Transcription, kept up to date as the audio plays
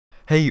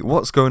Hey,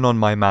 what's going on,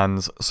 my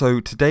mans?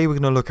 So today we're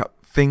going to look at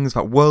things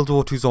that World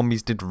War II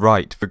Zombies did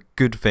right, for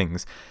good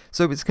things.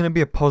 So it's going to be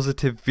a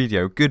positive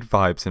video, good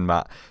vibes in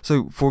that.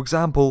 So for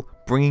example,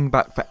 bringing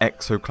back the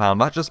Exo Clown,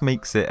 that just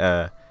makes it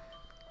a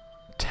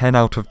 10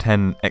 out of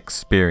 10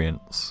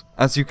 experience.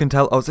 As you can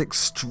tell, I was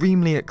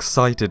extremely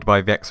excited by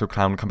the Exo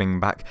Clown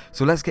coming back,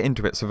 so let's get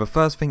into it. So the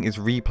first thing is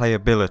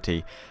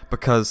replayability,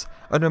 because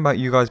I don't know about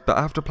you guys, but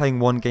after playing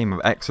one game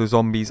of Exo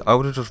Zombies, I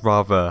would have just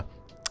rather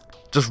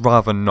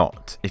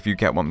not, if you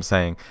get what I'm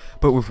saying.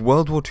 But with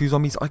World War II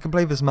Zombies, I can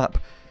play this map,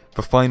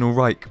 the Final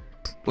Reich,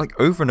 like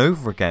over and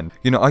over again.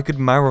 You know, I could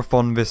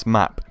marathon this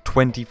map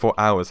 24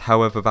 hours,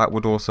 however that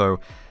would also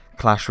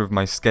clash with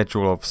my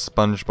schedule of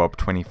SpongeBob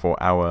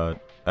 24-hour,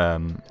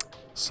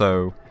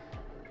 so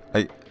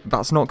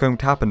that's not going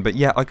to happen. But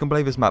yeah, I can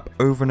play this map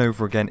over and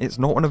over again. It's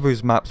not one of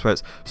those maps where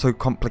it's so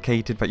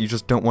complicated that you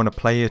just don't want to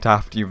play it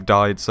after you've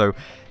died, so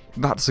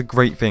that's a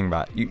great thing,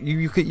 that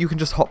you can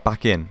just hop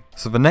back in.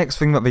 So the next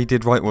thing that they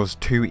did right was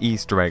 2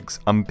 Easter eggs.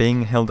 I'm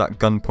being held at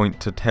gunpoint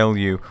to tell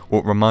you,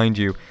 or remind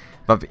you,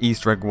 that the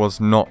Easter egg was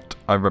not,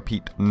 I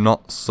repeat,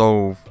 not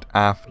solved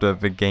after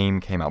the game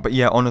came out. But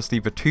yeah, honestly,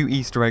 the 2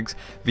 Easter eggs,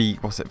 the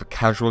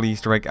casual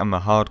Easter egg and the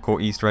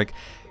hardcore Easter egg,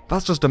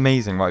 that's just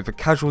amazing, right? The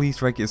casual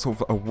Easter egg is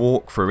sort of a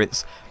walkthrough.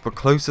 It's the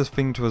closest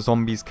thing to a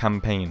zombies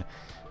campaign.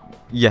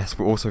 Yes,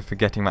 we're also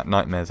forgetting that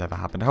nightmares ever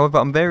happened. However,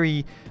 I'm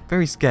very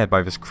scared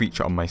by this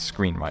creature on my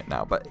screen right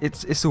now, but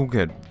it's all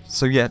good.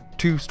 So yeah,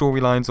 2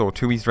 storylines, or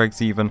 2 Easter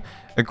eggs even,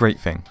 a great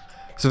thing.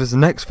 So this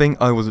next thing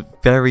I was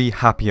very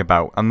happy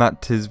about, and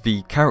that is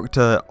the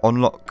character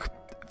unlock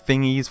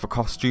thingies for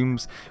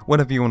costumes,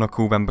 whatever you want to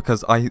call them,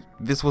 because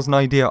this was an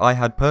idea I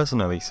had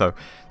personally, so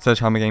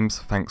Sledgehammer Games,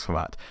 thanks for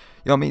that.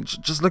 You know what I mean?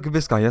 Just look at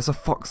this guy, he has a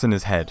fox in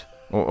his head,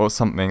 or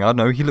something, I don't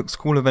know, he looks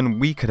cooler than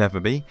we could ever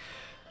be.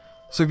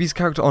 So these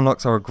character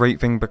unlocks are a great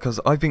thing, because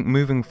I think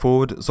moving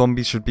forward,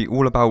 zombies should be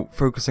all about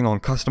focusing on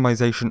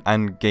customization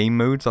and game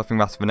modes. I think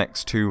that's the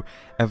next 2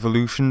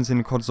 evolutions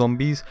in COD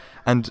Zombies,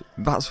 and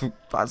that's what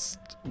I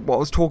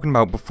was talking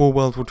about before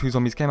World War II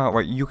Zombies came out,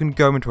 right? You can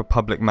go into a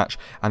public match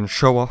and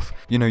show off,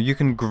 you know, you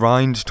can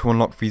grind to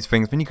unlock these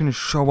things, then you can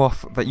show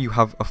off that you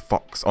have a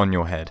fox on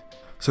your head.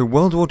 So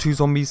World War II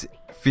Zombies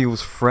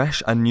feels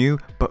fresh and new,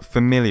 but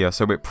familiar,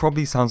 so it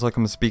probably sounds like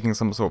I'm speaking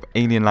some sort of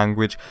alien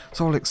language,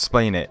 so I'll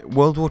explain it.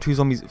 World War II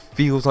Zombies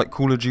feels like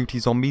Call of Duty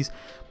Zombies,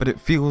 but it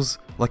feels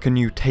like a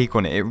new take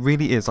on it. It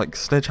really is. Like,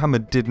 Sledgehammer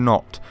did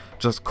not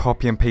just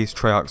copy and paste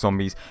Treyarch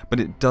Zombies, but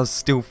it does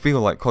still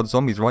feel like COD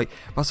Zombies, right?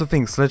 That's the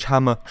thing,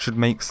 Sledgehammer should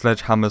make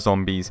Sledgehammer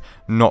Zombies,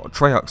 not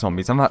Treyarch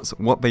Zombies, and that's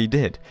what they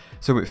did.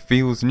 So it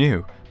feels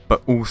new,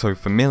 but also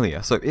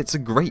familiar, so it's a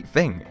great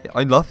thing.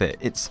 I love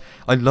it.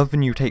 I love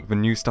when you take the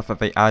new stuff that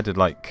they added,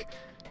 like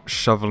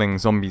shoveling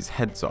zombies'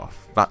 heads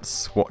off.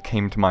 That's what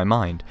came to my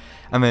mind.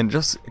 And then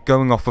just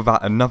going off of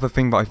that, another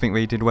thing that I think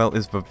they did well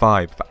is the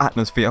vibe, the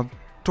atmosphere. I've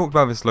talked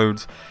about this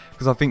loads,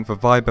 because I think the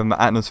vibe and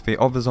the atmosphere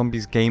of a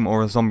zombies game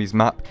or a zombies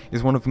map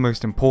is one of the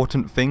most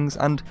important things,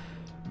 and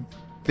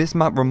this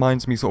map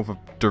reminds me sort of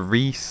Der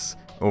Riese,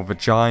 or the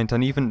Giant,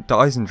 and even the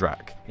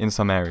Eisendrache in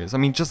some areas. I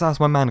mean, just ask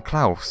my man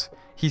Klaus.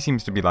 He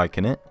seems to be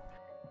liking it.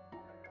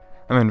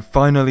 And then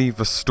finally,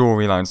 the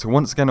storyline. So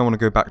once again, I want to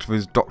go back to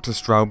those Dr.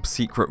 Straub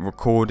secret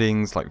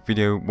recordings, like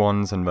video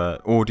ones and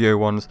the audio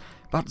ones.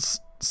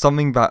 That's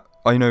something that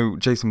I know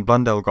Jason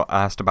Blundell got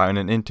asked about in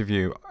an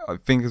interview. I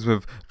think it was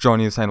with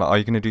Johnny, was saying, like, are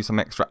you going to do some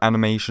extra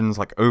animations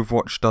like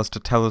Overwatch does to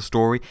tell a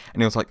story?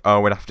 And he was like,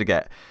 oh, we'd have to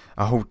get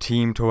a whole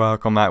team to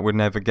work on that. We'd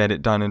never get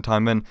it done in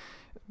time. And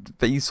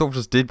they sort of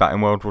just did that in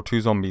World War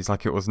II Zombies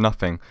like it was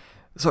nothing.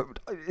 So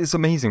it's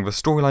amazing. The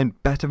storyline,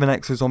 better than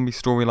Exo Zombie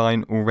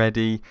storyline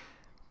already,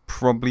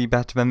 probably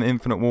better than the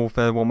Infinite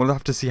Warfare one. We'll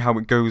have to see how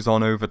it goes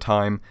on over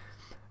time.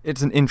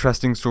 It's an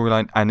interesting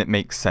storyline and it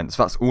makes sense.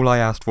 That's all I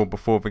asked for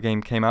before the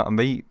game came out, and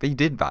they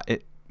did that.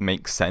 It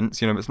makes sense.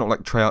 You know, it's not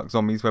like Treyarch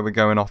Zombies where we're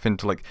going off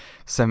into like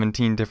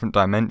 17 different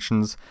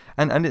dimensions,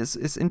 and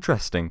it's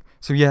interesting.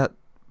 So yeah,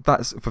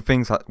 that's for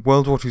things that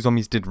World War II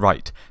Zombies did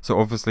right. So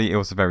obviously it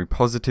was a very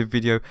positive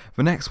video.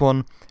 The next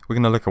one, we're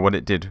going to look at what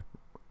it did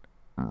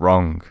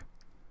wrong.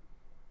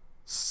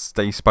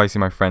 Stay spicy,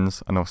 my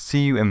friends, and I'll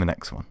see you in the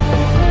next one.